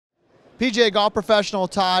PGA golf professional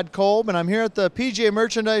Todd Kolb, and I'm here at the PGA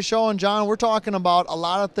Merchandise Show. And John, we're talking about a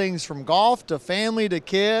lot of things from golf to family to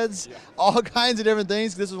kids, all kinds of different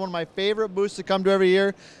things. This is one of my favorite booths to come to every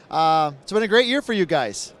year. It's been a great year for you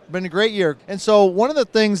guys. It's been a great year. And so one of the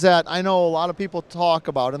things that I know a lot of people talk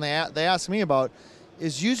about and they ask me about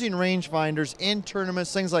is using rangefinders in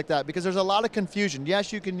tournaments, things like that, because there's a lot of confusion.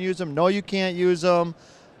 Yes, you can use them. No, you can't use them.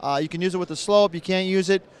 You can use it with the slope. You can't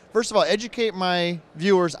use it. First of all, educate my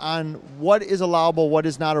viewers on what is allowable, what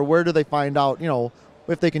is not, or where do they find out,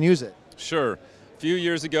 if they can use it. Sure. A few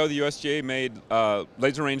years ago, the USGA made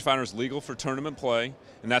laser rangefinders legal for tournament play,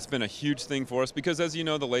 and that's been a huge thing for us because, as you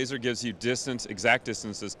know, the laser gives you exact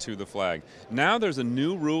distances to the flag. Now there's a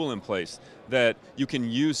new rule in place that you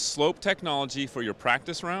can use slope technology for your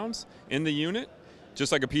practice rounds in the unit,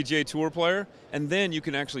 just like a PGA Tour player, and then you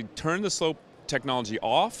can actually turn the slope technology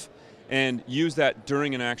off and use that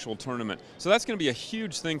during an actual tournament. So that's going to be a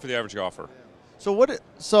huge thing for the average golfer.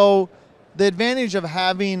 So the advantage of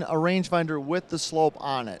having a rangefinder with the slope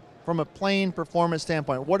on it, from a playing performance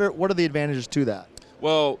standpoint, what are the advantages to that?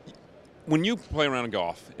 Well, when you play around in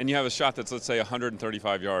golf and you have a shot that's, let's say,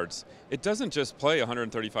 135 yards, it doesn't just play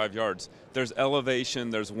 135 yards. There's elevation,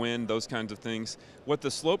 there's wind, those kinds of things. What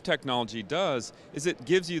the slope technology does is it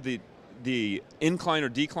gives you the incline or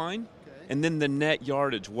decline, and then the net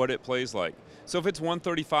yardage, what it plays like. So if it's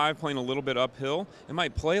 135 playing a little bit uphill, it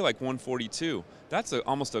might play like 142. That's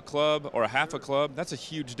almost a club or a half a club. That's a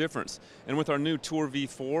huge difference. And with our new Tour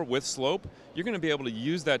V4 with slope, you're going to be able to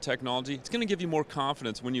use that technology. It's going to give you more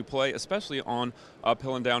confidence when you play, especially on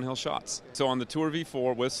uphill and downhill shots. So on the Tour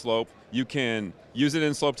V4 with slope, you can use it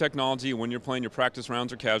in slope technology when you're playing your practice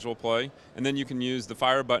rounds or casual play, and then you can use the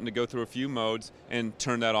fire button to go through a few modes and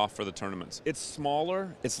turn that off for the tournaments. It's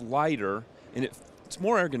smaller, it's lighter, and it's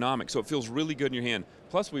more ergonomic, so it feels really good in your hand.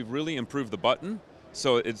 Plus, we've really improved the button,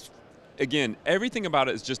 so it's, again, everything about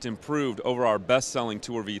it is just improved over our best-selling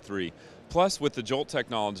Tour V3. Plus, with the Jolt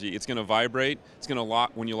technology, it's going to vibrate, it's going to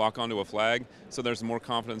lock when you lock onto a flag, so there's more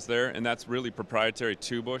confidence there, and that's really proprietary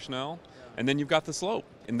to Bushnell. And then you've got the slope,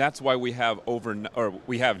 and that's why we have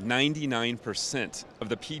 99% of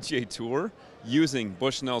the PGA Tour using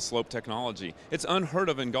Bushnell slope technology. It's unheard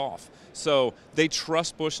of in golf. So they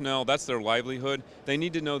trust Bushnell, that's their livelihood. They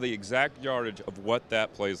need to know the exact yardage of what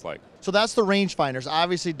that plays like. So that's the rangefinders,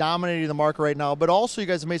 obviously dominating the market right now, but also you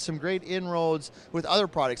guys have made some great inroads with other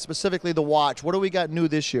products, specifically the watch. What do we got new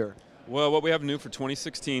this year? Well, what we have new for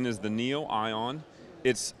 2016 is the Neo Ion.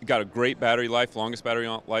 It's got a great battery life, longest battery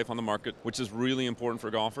life on the market, which is really important for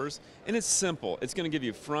golfers. And it's simple. It's going to give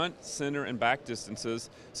you front, center, and back distances.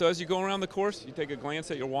 So as you go around the course, you take a glance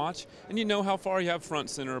at your watch, and you know how far you have front,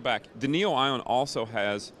 center, or back. The Neo Ion also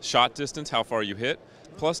has shot distance, how far you hit,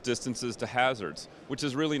 plus distances to hazards, which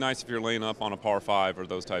is really nice if you're laying up on a par 5 or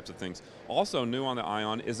those types of things. Also new on the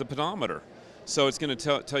Ion is a pedometer. So it's going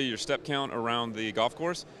to tell you your step count around the golf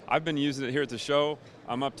course. I've been using it here at the show.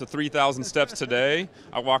 I'm up to 3,000 steps today.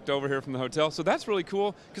 I walked over here from the hotel. So that's really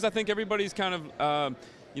cool because I think everybody's kind of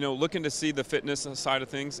looking to see the fitness side of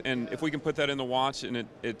things. And if we can put that in the watch and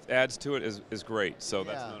it adds to it is great. So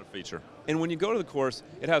that's another feature. And when you go to the course,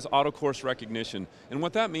 it has auto course recognition. And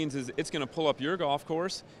what that means is it's going to pull up your golf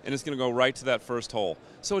course and it's going to go right to that first hole.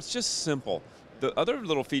 So it's just simple. The other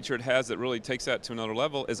little feature it has that really takes that to another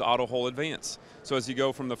level is auto hole advance. So as you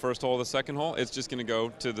go from the first hole to the second hole, it's just going to go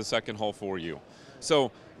to the second hole for you.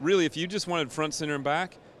 So really, if you just wanted front, center, and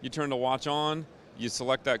back, you turn the watch on, you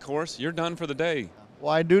select that course, you're done for the day.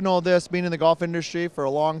 Well, I do know this, being in the golf industry for a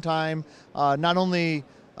long time, not only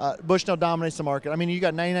Bushnell dominates the market. I mean, you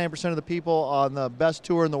got 99% of the people on the best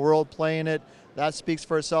tour in the world playing it. That speaks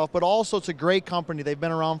for itself. But also, it's a great company. They've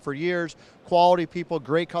been around for years. Quality people,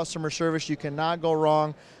 great customer service. You cannot go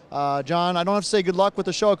wrong. John, I don't have to say good luck with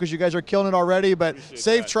the show because you guys are killing it already, but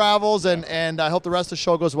safe travels, and I hope the rest of the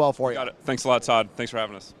show goes well for you. Got it. Thanks a lot, Todd. Thanks for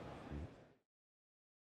having us.